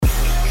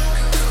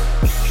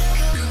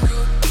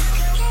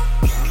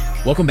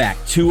Welcome back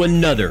to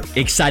another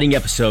exciting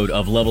episode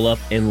of Level Up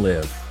and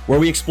Live, where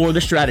we explore the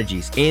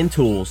strategies and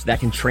tools that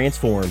can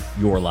transform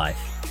your life.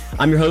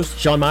 I'm your host,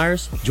 Sean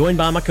Myers, joined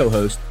by my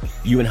co-host,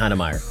 Ewan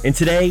Heinemeier. And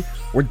today,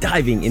 we're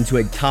diving into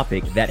a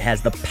topic that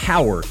has the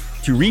power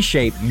to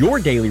reshape your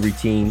daily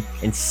routine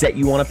and set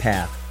you on a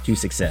path to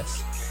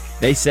success.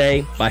 They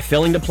say, by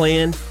failing to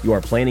plan, you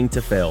are planning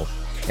to fail.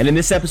 And in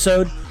this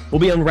episode,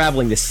 we'll be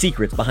unraveling the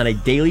secrets behind a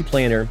daily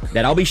planner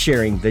that I'll be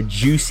sharing the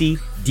juicy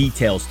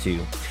details to.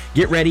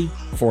 Get ready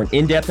for an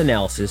in-depth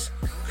analysis,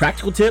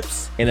 practical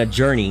tips, and a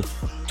journey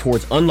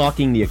towards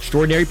unlocking the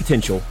extraordinary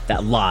potential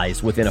that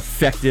lies within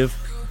effective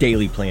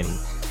daily planning.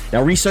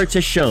 Now, research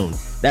has shown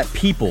that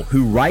people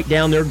who write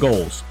down their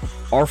goals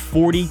are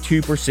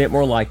 42%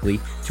 more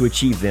likely to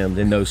achieve them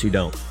than those who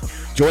don't.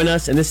 Join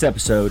us in this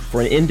episode for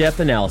an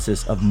in-depth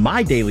analysis of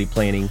my daily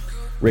planning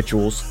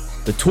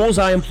rituals, the tools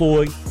I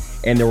employ,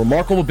 and the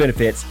remarkable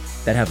benefits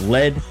that have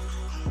led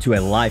to a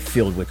life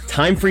filled with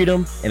time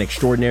freedom and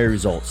extraordinary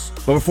results.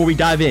 But before we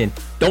dive in,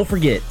 don't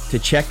forget to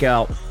check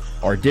out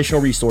our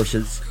additional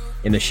resources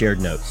in the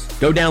shared notes.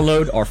 Go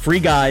download our free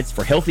guides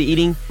for healthy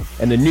eating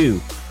and the new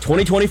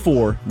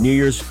 2024 New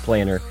Year's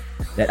planner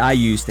that I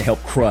use to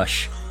help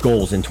crush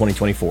goals in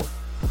 2024.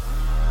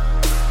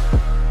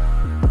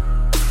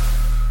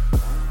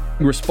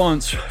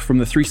 Response from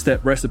the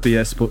 3-step recipe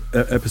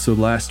episode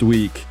last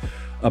week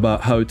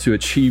about how to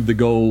achieve the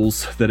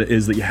goals that it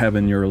is that you have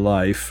in your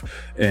life.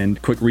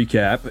 And quick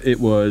recap, it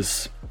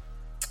was,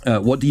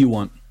 what do you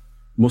want?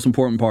 Most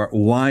important part,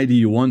 why do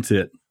you want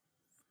it?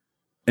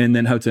 And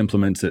then how to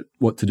implement it,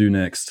 what to do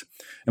next.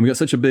 And we got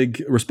such a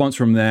big response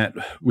from that.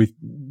 We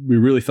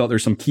really felt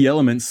there's some key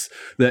elements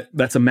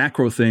that's a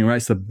macro thing, right?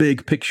 It's the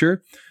big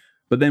picture.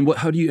 But then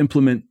how do you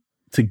implement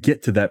to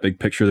get to that big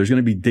picture? There's going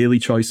to be daily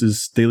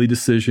choices, daily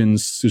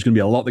decisions. There's going to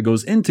be a lot that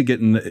goes into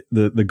getting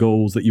the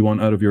goals that you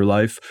want out of your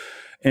life.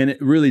 And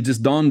it really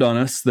just dawned on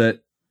us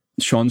that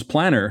Sean's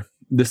planner,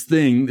 this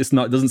thing,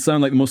 doesn't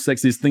sound like the most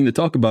sexiest thing to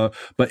talk about,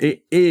 but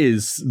it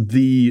is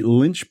the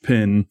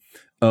linchpin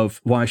of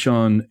why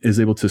Sean is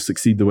able to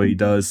succeed the way he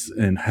does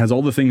and has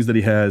all the things that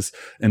he has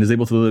and is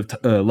able to live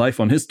life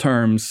on his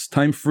terms,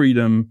 time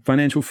freedom,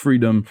 financial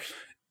freedom.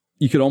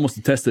 You could almost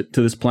attest it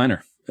to this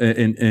planner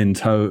and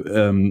how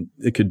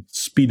it could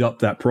speed up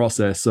that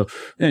process. So,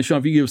 Sean,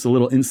 if you give us a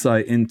little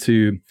insight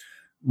into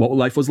what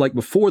life was like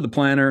before the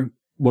planner,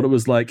 what it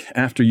was like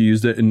after you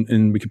used it,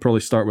 and we could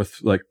probably start with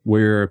like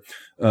where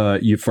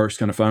you first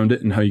kind of found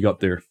it and how you got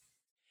there.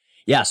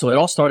 Yeah, so it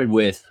all started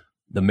with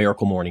The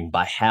Miracle Morning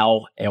by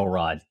Hal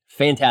Elrod.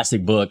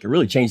 Fantastic book. It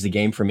really changed the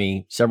game for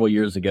me several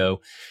years ago.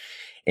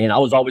 And I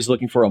was always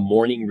looking for a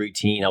morning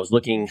routine. I was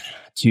looking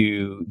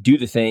to do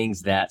the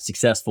things that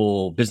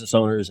successful business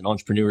owners and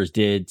entrepreneurs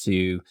did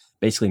to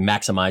basically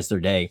maximize their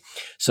day.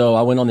 So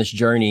I went on this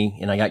journey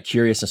and I got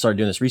curious and started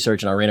doing this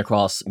research, and I ran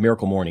across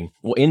Miracle Morning.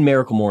 Well, in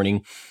Miracle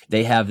Morning,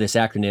 they have this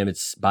acronym.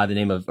 It's by the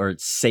name of, or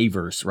it's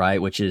SAVERS,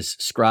 right? Which is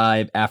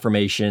scribe,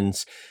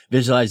 affirmations,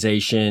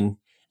 visualization,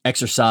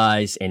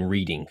 exercise, and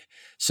reading.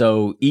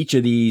 So each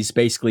of these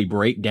basically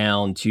break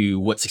down to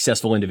what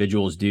successful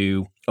individuals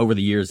do over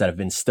the years that have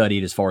been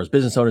studied as far as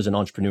business owners and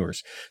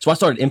entrepreneurs. So I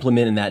started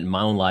implementing that in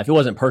my own life. It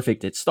wasn't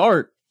perfect at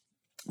start,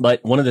 but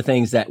one of the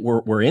things that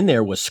were in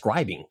there was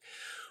scribing,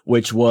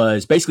 which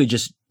was basically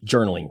just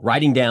journaling,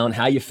 writing down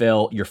how you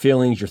felt, your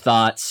feelings, your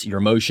thoughts, your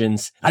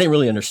emotions. I didn't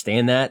really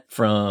understand that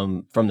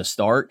from the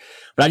start,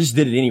 but I just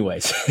did it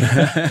anyways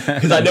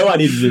because I know I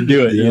needed to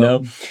do it, you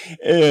know,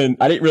 and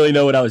I didn't really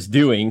know what I was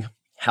doing.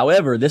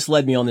 However, this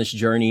led me on this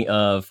journey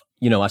of,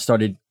 I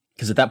started,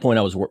 because at that point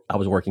I was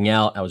working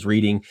out, I was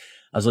reading,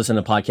 I was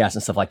listening to podcasts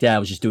and stuff like that. I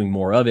was just doing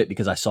more of it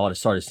because I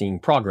started seeing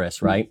progress,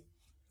 right?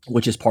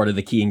 Which is part of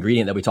the key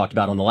ingredient that we talked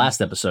about on the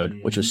last episode,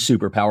 which was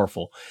super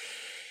powerful.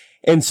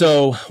 And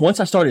so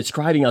once I started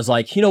scribing, I was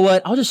like, you know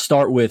what? I'll just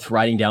start with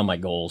writing down my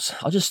goals.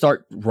 I'll just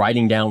start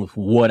writing down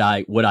what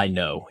I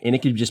know. And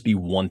it could just be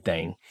one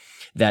thing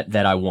that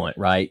I want,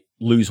 right?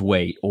 Lose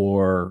weight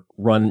or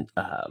run,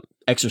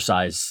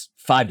 exercise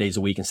 5 days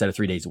a week instead of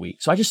 3 days a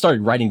week. So I just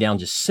started writing down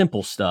just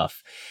simple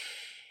stuff.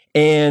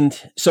 And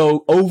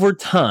so over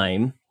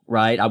time,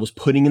 right, I was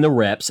putting in the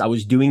reps, I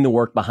was doing the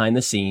work behind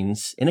the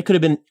scenes, and I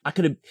could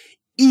have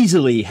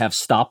easily have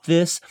stopped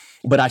this,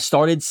 but I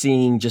started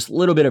seeing just a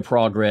little bit of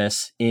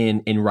progress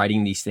in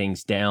writing these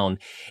things down.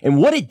 And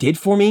what it did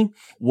for me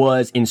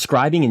was in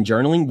scribing and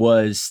journaling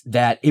was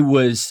that it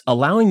was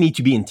allowing me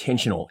to be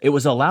intentional. It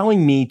was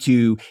allowing me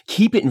to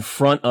keep it in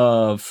front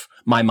of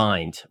my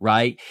mind,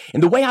 right?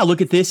 And the way I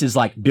look at this is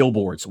like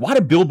billboards. Why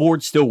do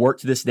billboards still work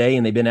to this day?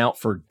 And they've been out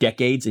for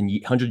decades and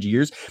hundreds of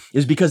years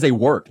is because they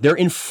work. They're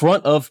in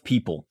front of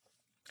people.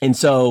 And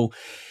so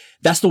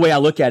that's the way I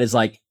look at it, is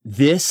like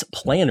this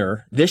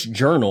planner, this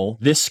journal,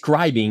 this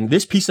scribing,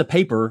 this piece of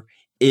paper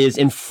is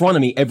in front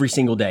of me every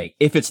single day.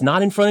 If it's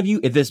not in front of you,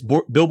 if this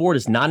billboard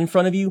is not in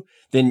front of you,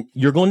 then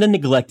you're going to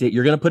neglect it.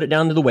 You're going to put it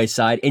down to the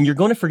wayside and you're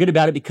going to forget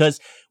about it because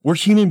we're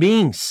human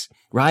beings,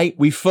 right?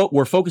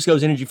 Where focus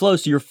goes, energy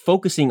flows. So you're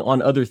focusing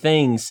on other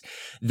things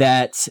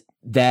that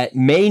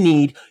may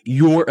need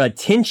your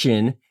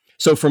attention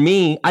So for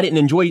me, I didn't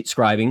enjoy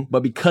scribing,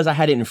 but because I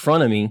had it in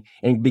front of me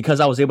and because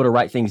I was able to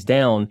write things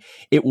down,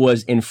 it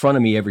was in front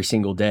of me every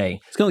single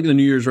day. It's kind of like the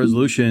New Year's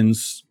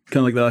resolutions,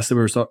 kind of like the last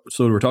episode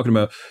we're talking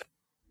about.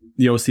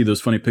 You always see those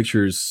funny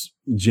pictures.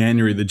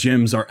 January, the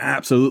gyms are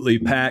absolutely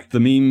packed, the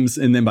memes,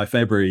 and then by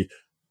February,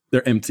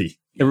 they're empty.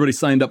 Everybody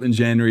signed up in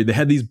January. They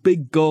had these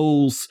big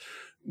goals.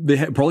 They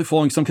had probably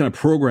following some kind of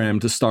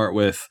program to start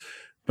with.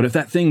 But if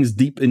that thing's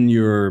deep in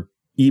your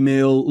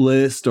email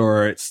list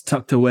or it's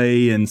tucked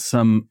away in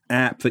some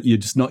app that you're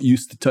just not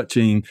used to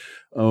touching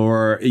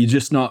or you're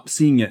just not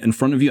seeing it in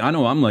front of you. I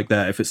know I'm like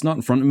that. If it's not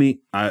in front of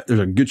me,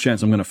 there's a good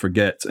chance I'm going to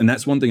forget. And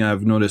that's one thing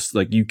I've noticed,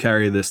 like you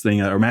carry this thing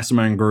at our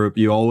mastermind group,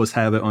 you always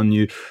have it on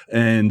you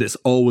and it's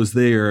always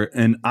there.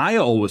 And I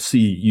always see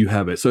you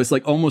have it. So it's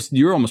like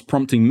you're almost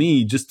prompting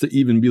me just to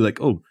even be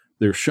like, oh,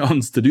 there's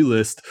Sean's to-do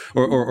list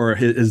or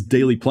his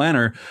daily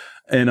planner.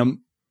 And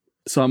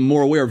so I'm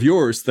more aware of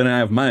yours than I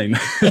have mine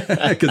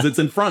because it's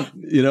in front,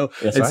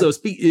 That's and right. so,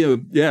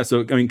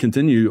 So, I mean,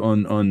 continue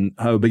on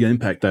how big an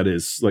impact that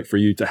is, like for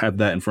you to have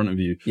that in front of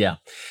you. Yeah.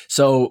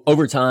 So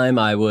over time,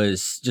 I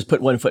was just put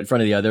one foot in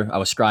front of the other. I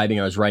was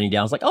scribing, I was writing down.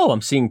 I was like, oh,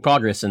 I'm seeing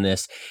progress in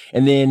this.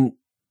 And then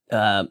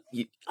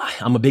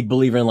I'm a big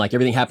believer in like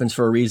everything happens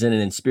for a reason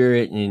and in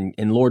spirit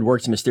and Lord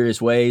works in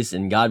mysterious ways.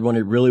 And God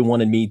really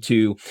wanted me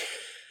to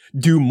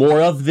do more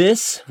of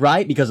this,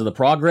 right? Because of the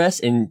progress.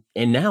 And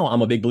now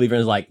I'm a big believer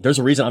in like, there's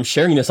a reason I'm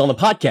sharing this on the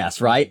podcast,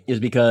 right? Is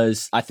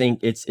because I think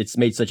it's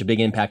made such a big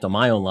impact on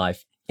my own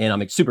life. And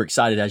I'm super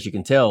excited, as you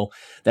can tell,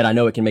 that I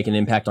know it can make an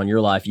impact on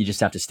your life. You just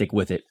have to stick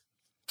with it.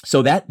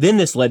 So then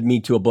this led me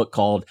to a book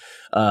called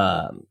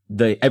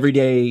The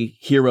Everyday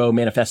Hero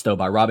Manifesto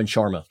by Robin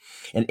Sharma.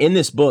 And in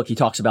this book, he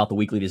talks about the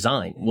weekly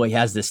design. Well, he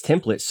has this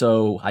template.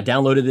 So I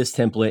downloaded this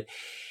template.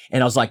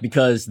 And I was like,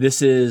 because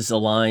this is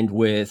aligned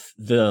with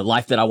the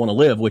life that I want to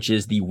live, which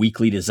is the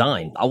weekly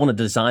design. I want to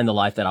design the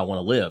life that I want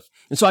to live.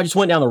 And so I just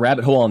went down the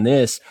rabbit hole on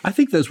this. I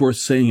think that's worth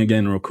saying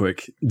again real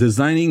quick.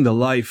 Designing the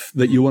life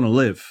that you want to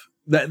live.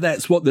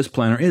 That's what this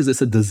planner is.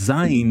 It's a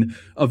design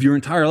of your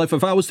entire life.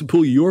 If I was to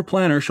pull your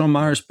planner, Sean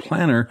Meyer's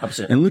planner,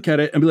 100%. and look at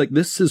it and be like,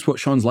 this is what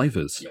Sean's life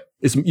is.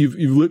 Yep.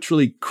 You've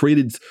literally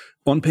created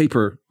on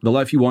paper the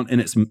life you want,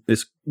 and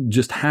it's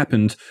just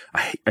happened.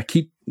 I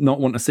keep not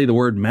wanting to say the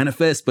word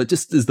manifest, but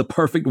just is the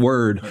perfect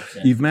word.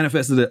 100%. You've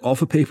manifested it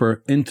off of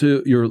paper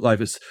into your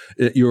life. It's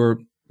your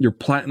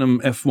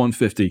platinum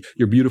F-150,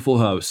 your beautiful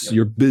house, yep.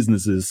 Your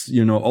businesses,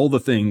 all the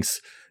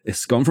things.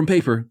 It's gone from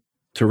paper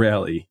to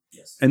reality.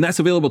 Yes. And that's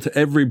available to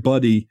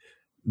everybody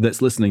that's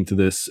listening to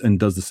this and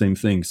does the same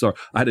thing. So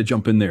I had to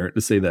jump in there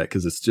to say that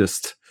because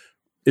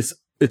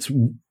it's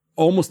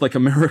almost like a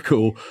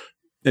miracle.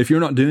 If you're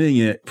not doing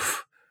it,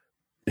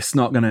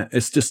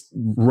 it's just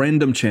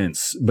random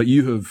chance, but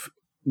you have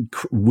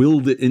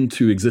willed it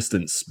into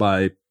existence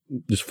by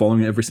just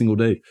following it every single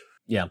day.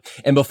 Yeah.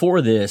 And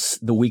before this,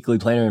 the weekly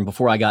planner, and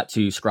before I got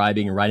to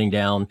scribing and writing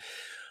down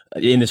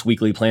in this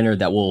weekly planner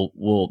that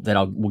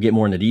we'll get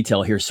more into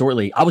detail here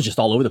shortly, I was just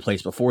all over the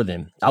place before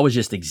then. I was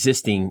just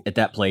existing at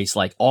that place.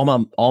 Like all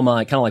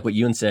my kind of like what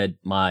Ewan said,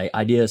 my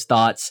ideas,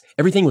 thoughts,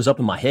 everything was up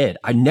in my head.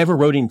 I never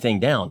wrote anything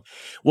down.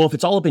 Well, if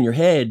it's all up in your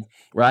head,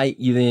 right,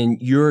 then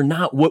you're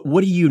not,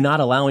 what are you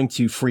not allowing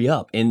to free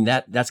up? And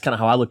that's kind of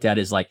how I looked at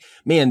it, is like,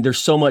 man, there's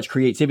so much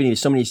creativity.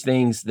 There's so many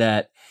things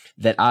that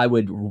I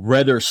would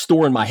rather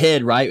store in my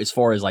head, right? As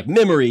far as like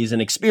memories and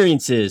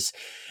experiences.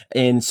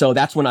 And so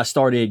that's when I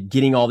started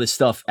getting all this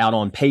stuff out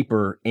on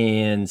paper,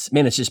 and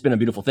man, it's just been a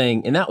beautiful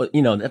thing. And that was,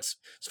 that's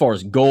as far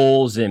as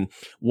goals and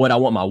what I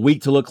want my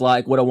week to look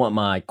like, what I want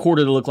my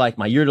quarter to look like,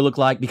 my year to look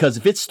like. Because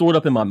if it's stored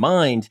up in my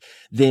mind,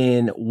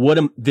 then what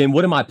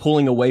am I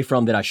pulling away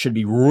from that I should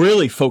be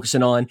really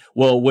focusing on?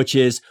 Well, which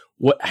is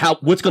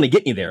what's going to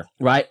get me there,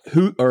 right?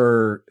 Who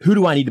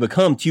do I need to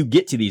become to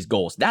get to these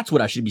goals? That's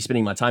what I should be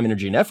spending my time,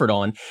 energy, and effort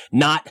on,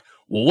 not,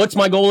 well, what's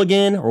my goal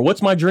again? Or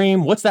what's my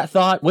dream? What's that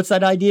thought? What's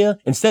that idea?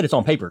 Instead, it's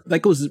on paper. That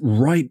goes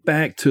right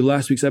back to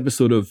last week's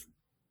episode of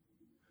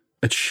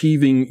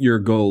achieving your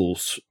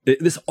goals.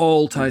 This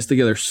all ties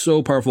together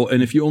so powerful.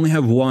 And if you only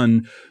have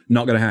one,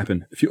 not going to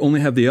happen. If you only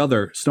have the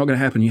other, it's not going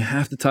to happen. You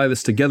have to tie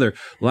this together.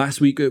 Last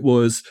week it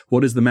was,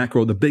 what is the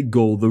macro, the big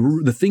goal,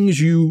 the things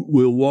you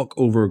will walk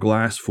over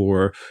glass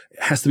for.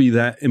 It has to be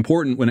that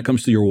important when it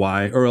comes to your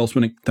why, or else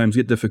when times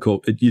get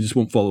difficult, you just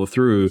won't follow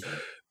through.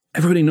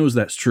 Everybody knows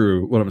that's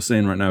true, what I'm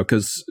saying right now,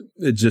 because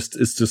it's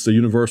just a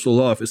universal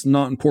law. If it's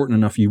not important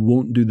enough, you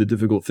won't do the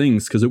difficult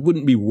things because it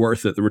wouldn't be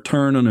worth it. The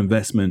return on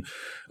investment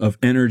of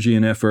energy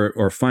and effort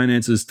or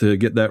finances to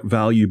get that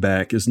value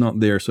back is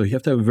not there. So you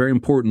have to have a very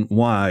important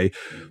why.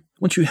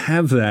 Once you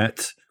have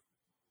that,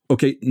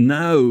 okay,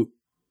 now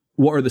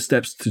what are the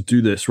steps to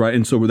do this, right?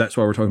 And so that's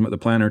why we're talking about the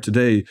planner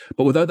today.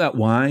 But without that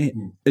why,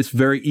 it's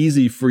very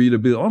easy for you to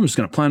be, I'm just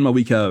going to plan my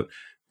week out.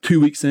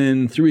 2 weeks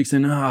in, 3 weeks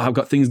in, I've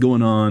got things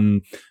going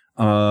on.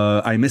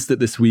 I missed it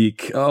this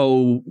week.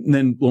 Oh, and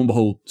then lo and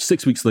behold,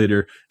 6 weeks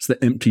later, it's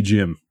the empty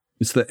gym.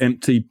 It's the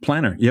empty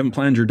planner. You haven't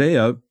planned your day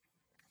out.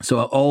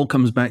 So it all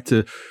comes back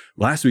to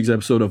last week's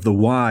episode of the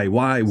why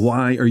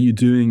are you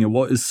doing it?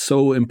 What is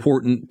so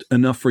important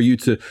enough for you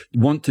to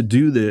want to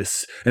do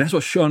this? And that's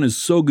what Sean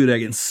is so good at,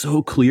 getting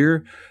so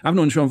clear. I've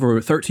known Sean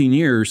for 13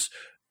 years,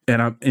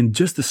 and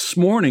just this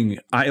morning,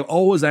 I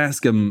always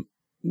ask him,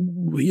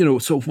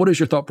 so what is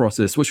your thought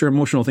process? What's your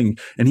emotional thing?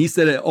 And he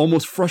said it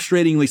almost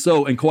frustratingly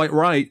so, and quite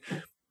right,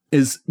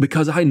 is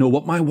because I know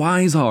what my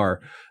whys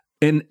are.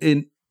 And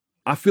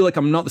I feel like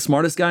I'm not the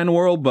smartest guy in the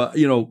world, but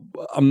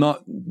I'm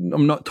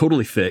not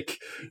totally thick,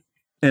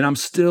 and I'm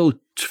still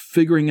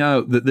figuring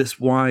out that this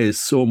why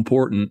is so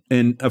important.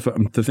 And if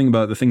I'm to think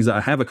about the things that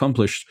I have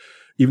accomplished,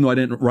 even though I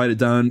didn't write it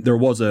down, there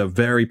was a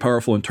very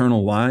powerful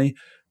internal why,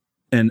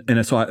 and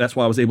so that's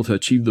why I was able to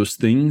achieve those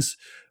things.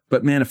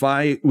 But man, if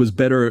I was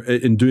better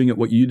in doing it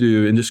what you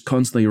do and just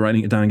constantly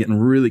writing it down and getting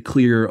really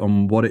clear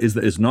on what it is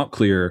that is not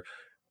clear,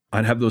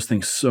 I'd have those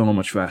things so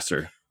much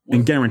faster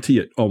and guarantee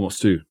it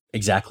almost too.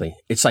 Exactly.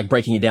 It's like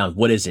breaking it down.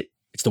 What is it?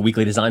 It's the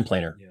weekly design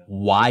planner. Yeah.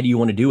 Why do you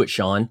want to do it,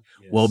 Sean?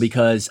 Yes. Well,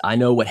 because I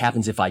know what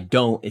happens if I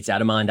don't. It's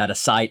out of mind, out of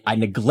sight. I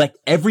neglect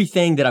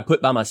everything that I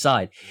put by my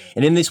side. Yeah.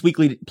 And in this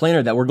weekly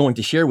planner that we're going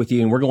to share with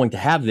you, and we're going to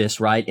have this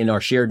right in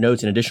our shared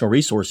notes and additional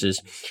resources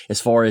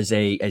as far as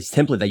a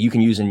template that you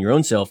can use in your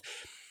own self.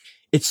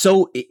 It's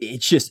so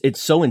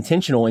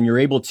intentional, and you're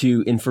able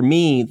to, and for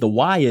me, the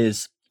why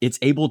is it's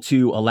able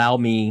to allow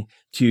me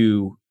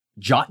to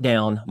jot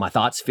down my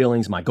thoughts,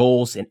 feelings, my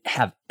goals, and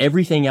have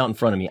everything out in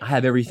front of me. I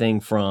have everything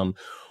from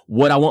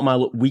what I want my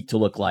week to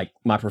look like,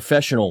 my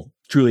professional,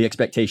 truly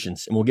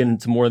expectations. And we'll get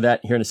into more of that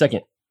here in a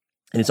second.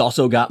 And it's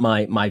also got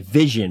my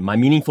vision, my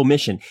meaningful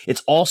mission.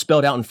 It's all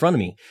spelled out in front of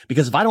me,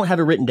 because if I don't have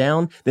it written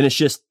down, then it's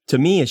just, to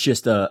me, it's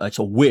just it's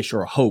a wish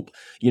or a hope.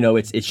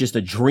 It's just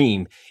a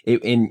dream.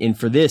 And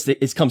for this,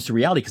 it comes to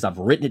reality because I've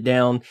written it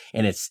down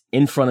and it's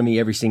in front of me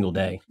every single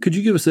day. Could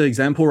you give us an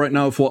example right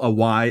now of what a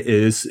why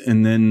is?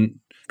 And then,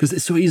 because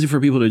it's so easy for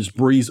people to just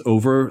breeze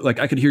over. Like,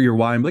 I could hear your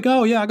why and be like,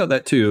 oh yeah, I got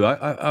that too.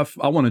 I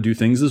want to do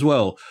things as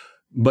well.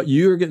 But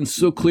you're getting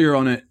so clear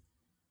on it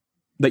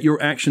that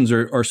your actions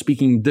are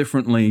speaking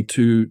differently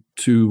to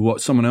what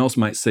someone else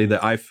might say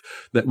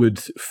that would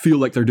feel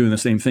like they're doing the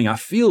same thing. I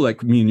feel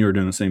like me and you are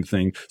doing the same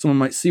thing. Someone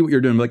might see what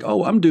you're doing, like,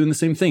 oh, I'm doing the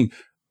same thing.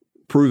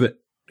 Prove it.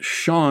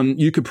 Sean,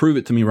 you could prove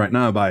it to me right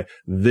now by,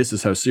 this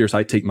is how serious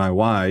I take my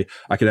why.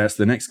 I could ask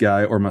the next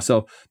guy or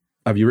myself,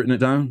 have you written it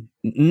down?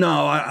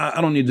 No,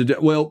 I don't need to do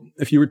it. Well,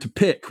 if you were to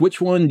pick,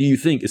 which one do you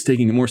think is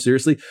taking it more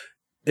seriously?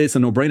 It's a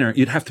no-brainer.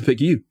 You'd have to pick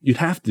you. You'd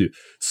have to.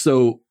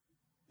 So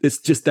it's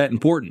just that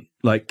important.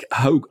 Like,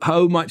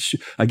 how much,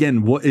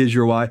 again, what is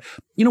your why?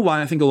 You know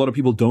why I think a lot of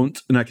people don't,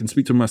 and I can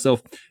speak to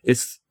myself,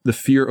 it's the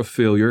fear of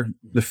failure,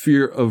 the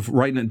fear of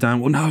writing it down.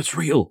 Well, no, it's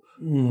real.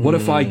 What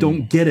if I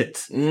don't get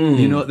it?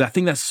 I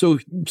think that's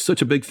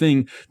such a big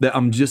thing that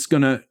I'm just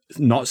going to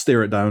not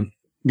stare it down.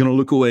 I'm going to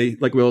look away.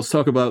 Like we always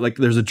talk about, like,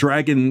 there's a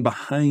dragon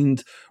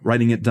behind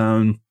writing it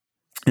down.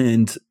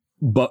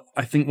 But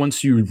I think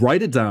once you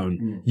write it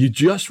down, you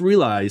just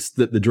realize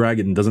that the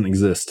dragon doesn't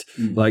exist.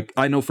 Like,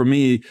 I know for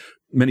me,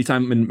 many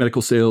times in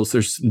medical sales,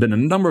 there's been a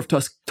number of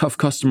tough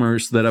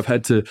customers that I've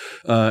had to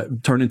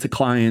turn into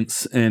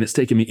clients, and it's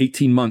taken me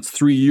 18 months,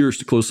 3 years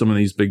to close some of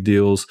these big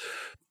deals.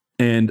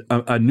 And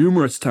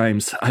numerous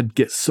times I'd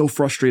get so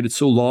frustrated,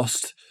 so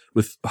lost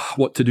with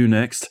what to do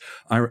next.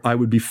 I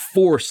would be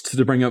forced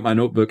to bring out my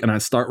notebook and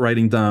I'd start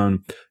writing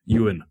down,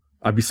 Ewan,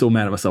 I'd be so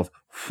mad at myself.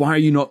 Why are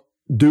you not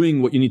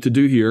doing what you need to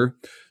do here?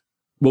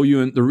 Well,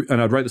 Ewan,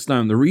 and I'd write this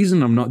down. The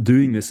reason I'm not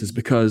doing this is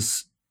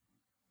because,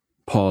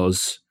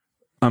 pause,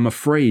 I'm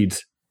afraid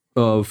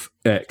of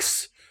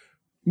X.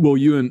 Well,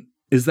 Ewan,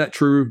 is that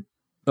true?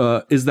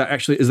 Is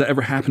that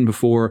ever happened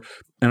before?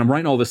 And I'm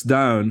writing all this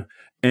down.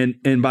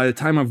 And by the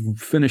time I've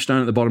finished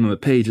down at the bottom of the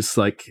page, it's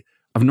like,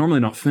 I've normally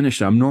not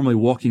finished. I'm normally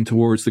walking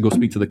towards to go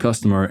speak to the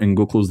customer and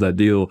go close that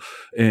deal.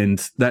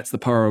 And that's the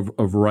power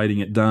of writing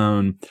it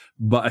down.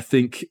 But I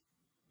think,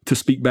 to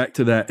speak back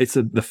to that, it's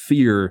the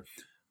fear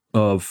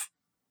of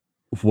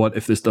what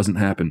if this doesn't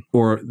happen,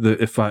 or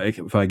if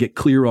I get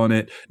clear on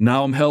it,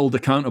 now I'm held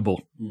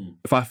accountable.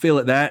 If I fail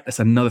at that, it's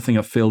another thing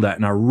I've failed at,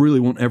 and I really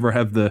won't ever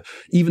have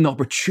even the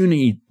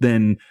opportunity.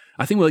 Then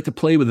I think we like to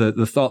play with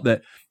the thought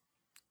that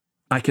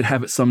I could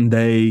have it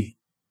someday,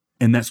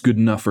 and that's good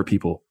enough for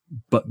people.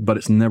 But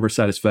it's never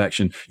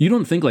satisfaction. You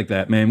don't think like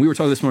that, man. We were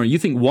talking this morning. You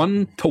think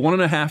 1 to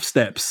 1.5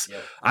 steps.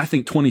 Yep. I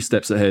think 20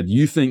 steps ahead.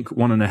 You think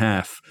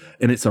 1.5,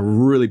 and it's a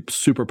really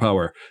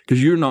superpower,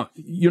 because you're not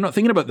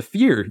thinking about the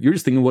fear. You're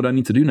just thinking what I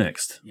need to do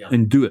next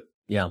and do it.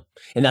 Yeah.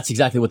 And that's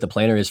exactly what the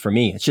planner is for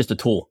me. It's just a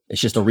tool.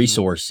 It's just a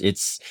resource.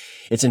 It's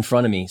in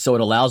front of me. So it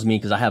allows me,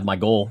 because I have my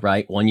goal,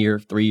 right? 1 year,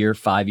 3 year,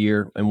 5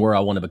 year, and where I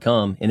want to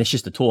become. And it's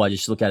just a tool. I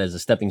just look at it as a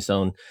stepping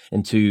stone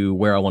into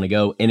where I want to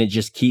go. And it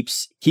just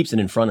keeps it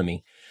in front of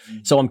me.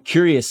 So I'm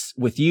curious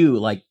with you,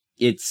 like,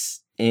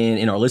 it's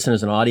in our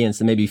listeners and audience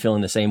that may be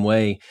feeling the same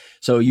way.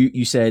 So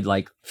you said,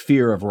 like,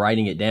 fear of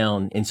writing it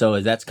down. And so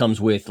that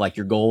comes with, like,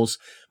 your goals,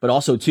 but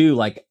also too,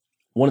 like,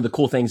 one of the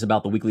cool things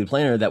about the weekly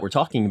planner that we're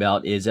talking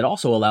about is it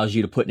also allows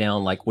you to put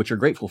down like what you're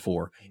grateful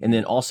for. And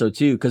then also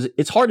too, because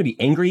it's hard to be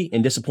angry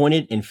and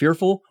disappointed and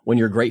fearful when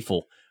you're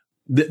grateful.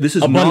 This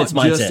is Abundance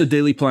not just mindset. a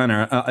daily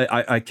planner.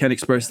 I can't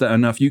express that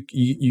enough.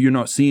 You're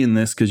not seeing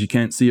this because you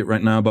can't see it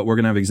right now, but we're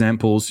going to have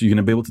examples. You're going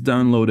to be able to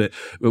download it.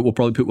 We'll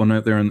probably put one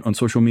out there on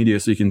social media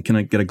so you can kind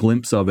of get a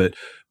glimpse of it.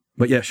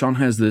 But yeah, Sean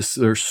has this.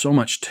 There's so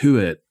much to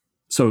it.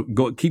 So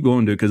keep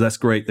going, dude, because that's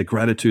great. The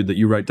gratitude that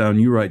you write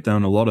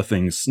down a lot of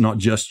things, not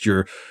just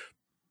your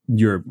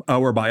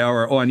hour by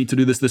hour. Oh, I need to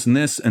do this, this, and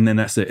this, and then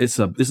that's it.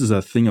 This is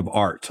a thing of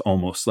art,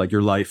 almost like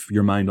your life,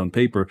 your mind on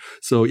paper.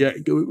 So yeah,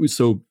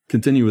 so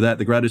continue with that,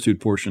 the gratitude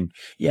portion.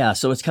 Yeah,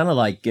 so it's kind of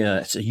like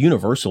it's a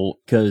universal,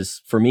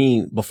 because for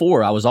me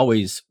before I was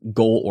always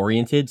goal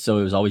oriented, so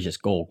it was always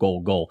just goal,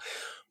 goal, goal.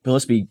 But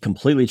let's be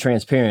completely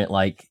transparent,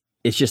 like.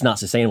 It's just not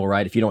sustainable,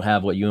 right? If you don't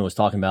have what Ewan was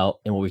talking about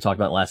and what we talked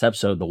about in the last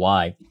episode, the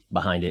why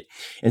behind it.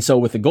 And so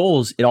with the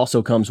goals, it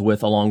also comes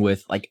along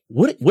with like,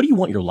 what do you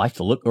want your life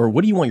to look, or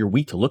what do you want your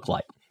week to look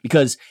like?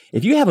 Because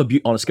if you have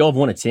on a scale of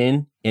 1 to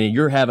 10 and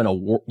you're having a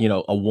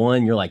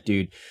 1, you're like,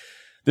 dude,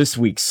 this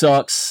week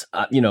sucks.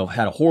 Had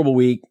a horrible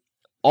week,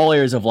 all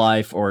areas of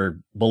life or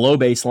below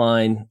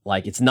baseline,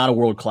 like it's not a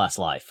world-class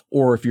life.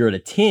 Or if you're at a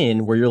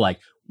 10 where you're like,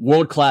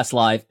 world-class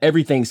life,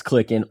 everything's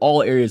clicking,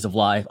 all areas of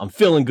life, I'm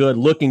feeling good,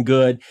 looking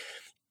good,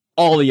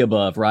 all the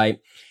above, right?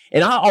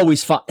 And I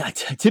always find,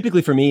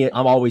 typically for me,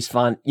 I'm always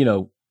fine,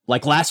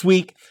 like last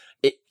week,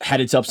 it had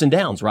its ups and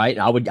downs, right?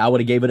 I would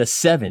have gave it a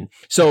 7.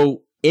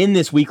 So in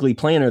this weekly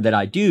planner that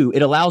I do,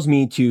 it allows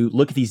me to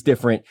look at these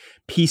different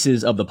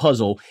pieces of the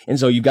puzzle. And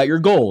so you've got your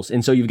goals.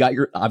 And so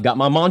I've got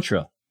my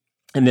mantra.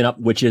 And then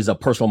which is a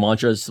personal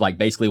mantra. It's like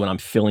basically when I'm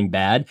feeling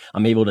bad,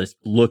 I'm able to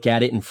look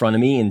at it in front of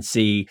me and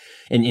see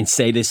and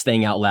say this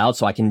thing out loud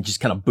so I can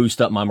just kind of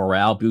boost up my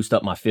morale, boost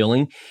up my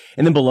feeling.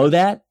 And then below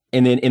that,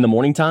 and then in the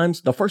morning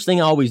times, the first thing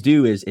I always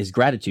do is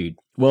gratitude.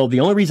 Well, the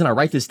only reason I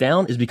write this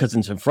down is because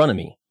it's in front of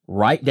me.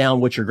 Write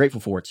down what you're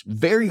grateful for. It's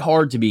very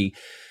hard to be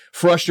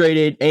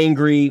frustrated,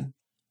 angry,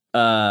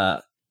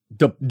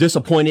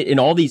 disappointed in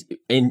all these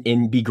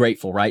and be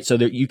grateful, right? So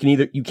that you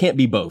can't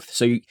be both.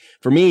 So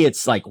for me,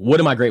 it's like, what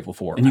am I grateful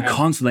for? And you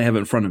constantly have it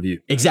in front of you.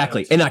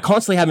 Exactly. And I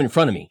constantly have it in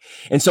front of me.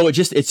 And so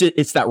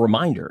it's that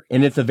reminder.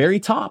 And at the very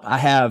top, I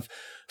have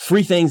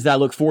 3 things that I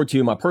look forward to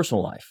in my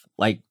personal life,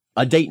 like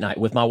a date night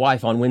with my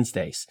wife on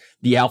Wednesdays,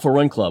 the Alpha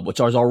Run Club, which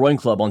is our run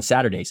club on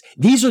Saturdays.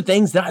 These are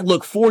things that I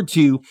look forward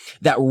to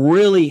that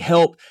really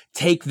help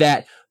take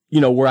that,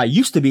 where I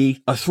used to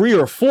be a 3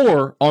 or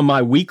 4 on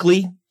my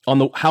weekly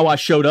on how I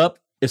showed up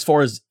as far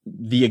as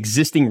the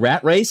existing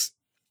rat race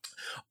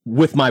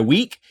with my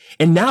week.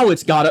 And now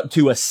it's got up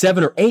to a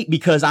 7 or 8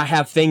 because I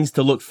have things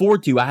to look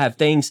forward to. I have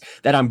things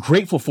that I'm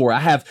grateful for. I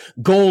have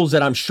goals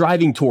that I'm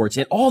striving towards.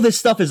 And all this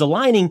stuff is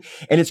aligning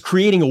and it's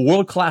creating a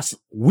world-class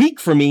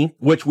week for me,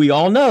 which we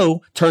all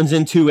know turns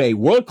into a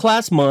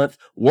world-class month,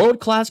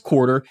 world-class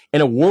quarter,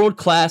 and a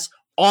world-class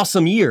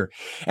awesome year.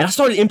 And I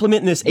started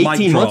implementing this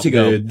 18 months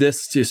ago. Dude,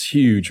 this is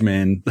huge,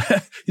 man.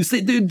 You say,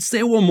 dude, say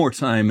it one more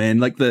time, man.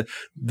 Like the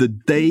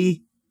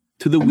day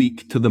to the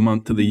week to the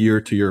month to the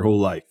year to your whole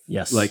life.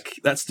 Yes. Like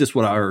that's just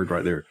what I heard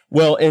right there.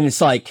 Well, and it's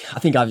like, I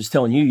think I was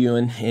telling you,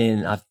 Ewan,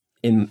 and I've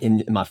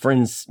in my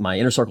friends, my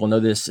inner circle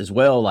know this as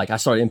well. Like I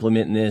started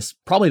implementing this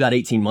probably about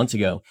 18 months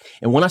ago.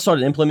 And when I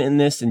started implementing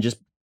this and just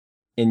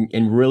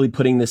and really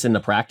putting this into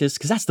practice,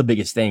 because that's the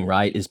biggest thing,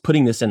 right? Is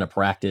putting this into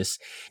practice,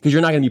 because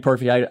you're not going to be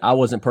perfect at it. I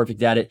wasn't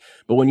perfect at it,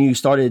 but when you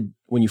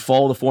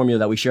follow the formula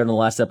that we shared in the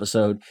last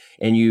episode,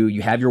 and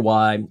you have your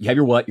why, you have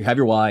your what, you have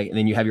your why, and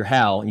then you have your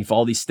how, and you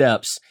follow these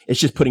steps, it's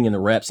just putting in the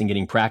reps and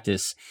getting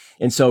practice.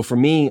 And so for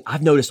me,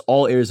 I've noticed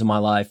all areas of my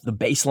life, the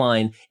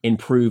baseline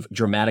improve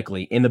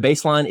dramatically. And the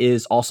baseline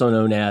is also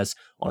known as,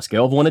 on a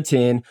scale of 1 to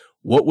 10,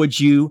 what would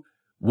you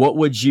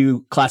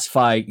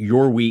classify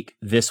your week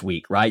this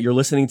week, right? You're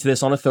listening to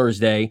this on a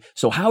Thursday.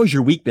 So how has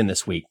your week been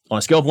this week? On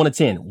a scale of 1 to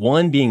 10,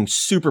 1 being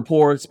super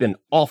poor, it's been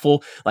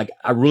awful, like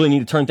I really need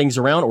to turn things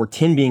around, or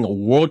 10 being a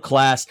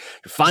world-class,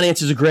 your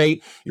finances are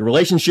great, your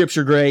relationships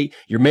are great,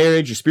 your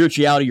marriage, your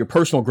spirituality, your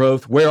personal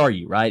growth, where are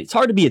you, right? It's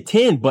hard to be a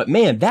 10, but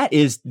man, that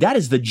is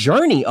the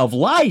journey of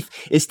life,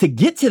 is to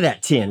get to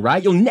that 10,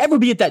 right? You'll never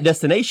be at that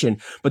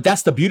destination, but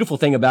that's the beautiful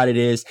thing about it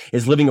is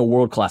living a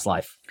world-class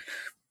life.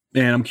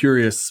 And I'm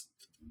curious,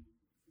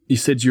 you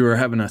said you were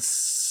having a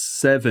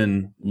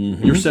 7.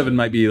 Mm-hmm. Your 7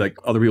 might be like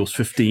other people's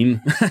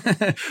 15.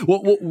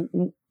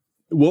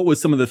 What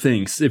was some of the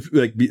things? If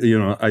like,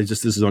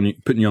 this is on you,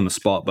 putting you on the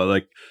spot, but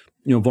like,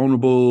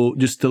 vulnerable,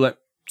 just to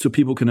so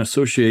people can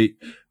associate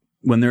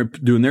when they're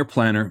doing their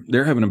planner,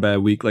 they're having a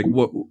bad week. Like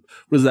what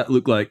does that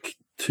look like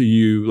to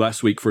you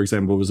last week, for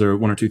example? Was there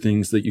 1 or 2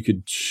 things that you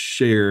could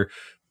share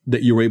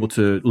that you were able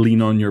to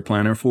lean on your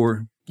planner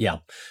for? Yeah.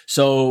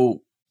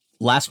 So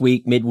last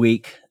week,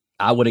 midweek,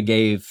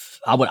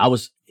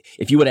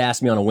 if you would have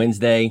asked me on a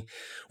Wednesday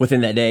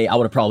within that day, I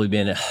would have probably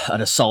been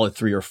at a solid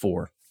 3 or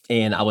 4.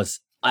 And I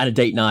was at a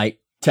date night.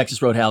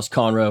 Texas Roadhouse,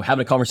 Conroe,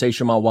 having a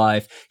conversation with my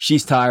wife.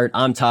 She's tired.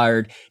 I'm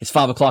tired. It's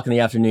 5 o'clock in the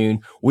afternoon.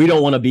 We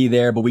don't want to be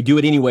there, but we do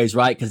it anyways,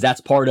 right? Because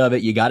that's part of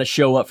it. You got to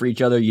show up for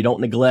each other. You don't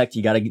neglect.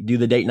 You got to do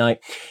the date night.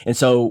 And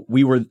so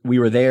we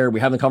were there. We're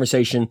having a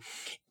conversation,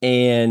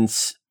 and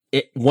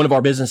one of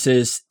our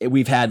businesses,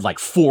 we've had like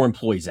 4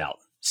 employees out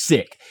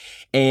sick.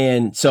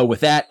 And so with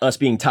that, us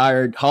being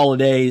tired,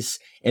 holidays,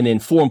 and then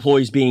 4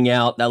 employees being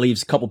out, that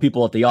leaves a couple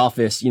people at the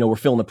office. We're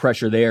feeling the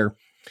pressure there.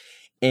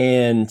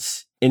 And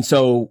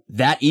so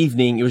that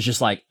evening, it was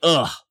just like,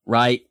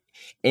 right?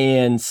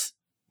 And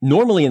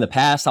normally in the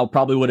past, I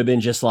probably would have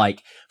been just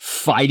like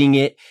fighting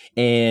it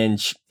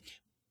and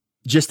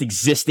just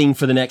existing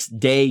for the next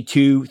day,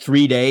 2,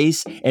 3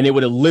 days. And it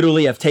would have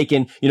literally have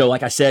taken,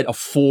 like I said, a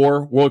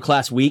 4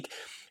 world-class week.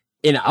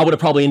 And I would have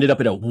probably ended up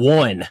at a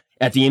 1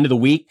 at the end of the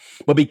week.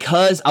 But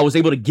because I was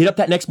able to get up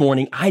that next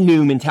morning, I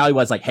knew mentality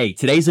was like, hey,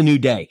 today's a new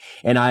day.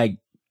 And I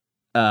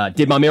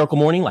did my miracle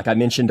morning, like I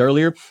mentioned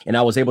earlier, and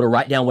I was able to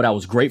write down what I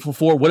was grateful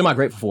for. What am I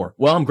grateful for?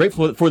 Well, I'm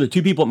grateful for the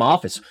 2 people at my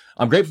office.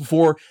 I'm grateful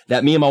for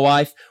that me and my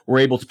wife were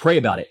able to pray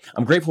about it.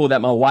 I'm grateful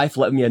that my wife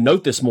left me a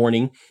note this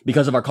morning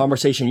because of our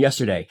conversation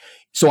yesterday.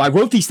 So I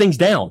wrote these things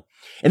down,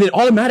 and then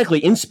automatically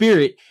in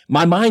spirit,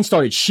 my mind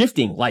started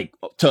shifting like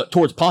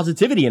towards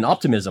positivity and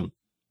optimism.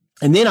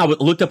 And then I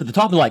looked up at the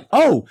top and like,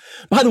 oh,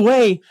 by the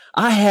way,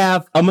 I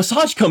have a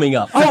massage coming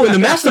up. Oh, and the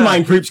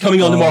mastermind group's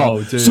coming on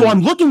tomorrow. Dude. So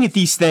I'm looking at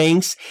these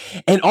things,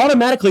 and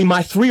automatically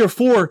my 3 or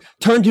 4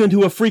 turned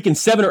into a freaking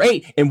 7 or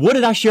 8. And what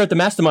did I share at the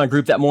mastermind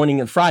group that morning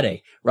and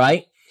Friday,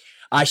 right?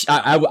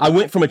 I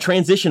went from a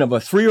transition of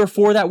a 3 or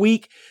 4 that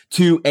week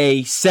to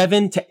a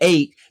 7 to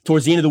 8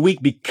 towards the end of the week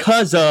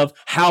because of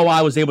how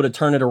I was able to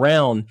turn it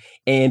around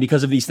and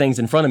because of these things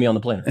in front of me on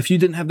the planner. If you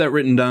didn't have that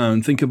written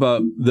down, think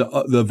about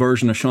the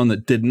version of Sean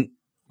that didn't.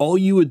 All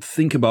you would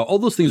think about, all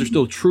those things are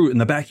still true in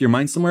the back of your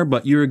mind somewhere,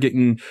 but you're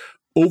getting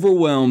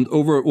overwhelmed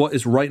over what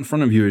is right in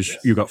front of you. Is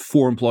You've got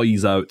 4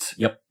 employees out.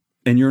 Yep.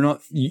 And you're not,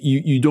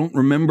 you don't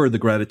remember the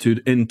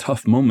gratitude in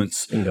tough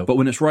moments. Bingo. But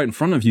when it's right in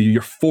front of you, you're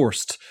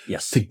forced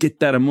to get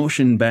that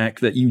emotion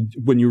back that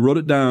when you wrote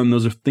it down,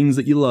 those are things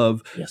that you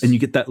love, and you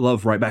get that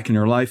love right back in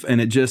your life.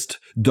 And it just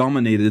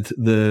dominated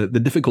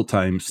the difficult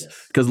times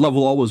because love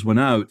will always win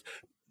out.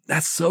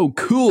 That's so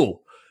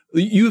cool.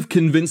 You've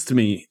convinced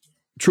me.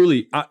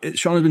 Truly,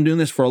 Sean has been doing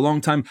this for a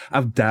long time.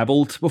 I've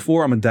dabbled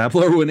before. I'm a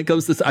dabbler when it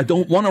comes to this. I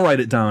don't want to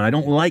write it down. I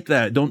don't like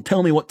that. Don't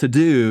tell me what to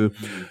do.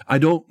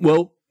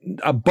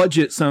 A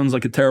budget sounds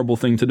like a terrible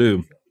thing to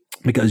do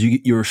because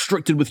you're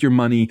restricted with your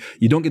money.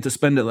 You don't get to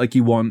spend it like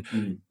you want,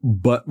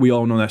 but we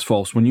all know that's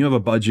false. When you have a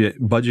budget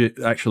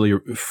actually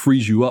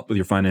frees you up with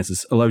your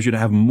finances, allows you to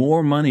have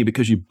more money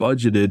because you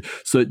budgeted.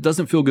 So it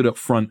doesn't feel good up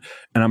front.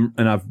 And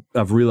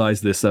I've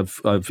realized this.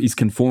 He's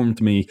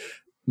conformed me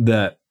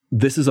that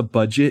this is a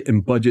budget,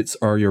 and budgets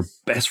are your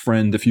best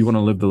friend if you want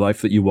to live the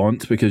life that you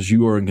want because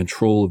you are in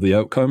control of the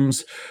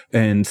outcomes.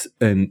 And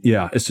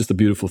yeah, it's just a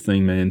beautiful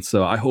thing, man.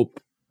 So I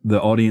hope the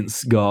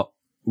audience got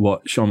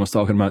what Sean was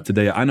talking about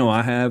today. I know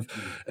I have.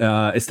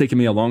 It's taken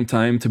me a long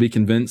time to be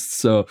convinced.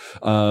 So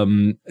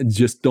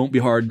just don't be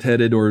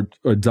hard-headed or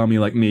dummy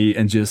like me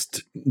and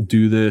just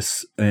do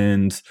this.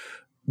 And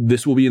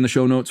this will be in the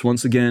show notes.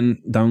 Once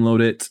again,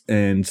 download it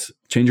and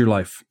change your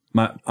life.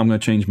 I'm going to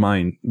change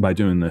mine by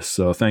doing this.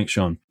 So thanks,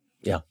 Sean.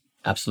 Yeah,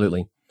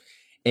 absolutely.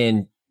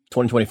 And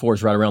 2024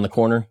 is right around the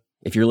corner.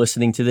 If you're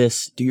listening to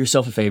this, do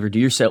yourself a favor, do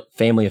your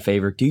family a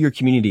favor, do your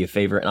community a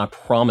favor. And I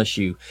promise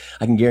you,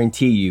 I can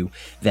guarantee you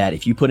that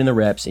if you put in the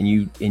reps and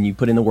you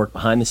put in the work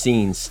behind the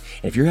scenes,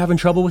 and if you're having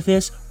trouble with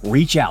this,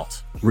 reach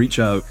out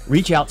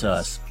to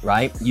us,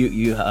 right?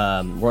 You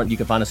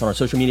can find us on our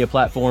social media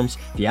platforms.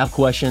 If you have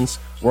questions,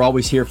 we're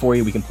always here for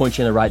you. We can point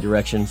you in the right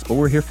directions, but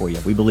we're here for you.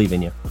 We believe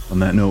in you. On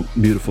that note,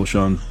 beautiful,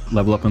 Sean.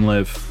 Level up and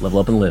live. Level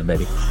up and live,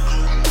 baby.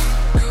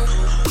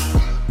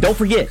 Don't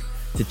forget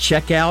to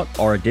check out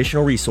our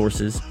additional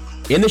resources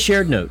in the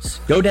shared notes.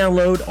 Go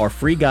download our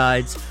free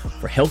guides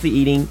for healthy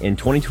eating in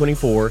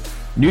 2024,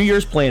 New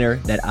Year's planner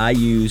that I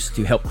use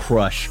to help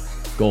crush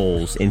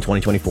goals in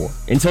 2024.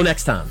 Until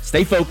next time,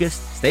 stay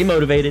focused, stay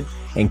motivated,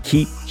 and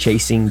keep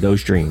chasing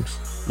those dreams.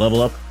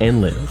 Level up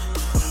and live.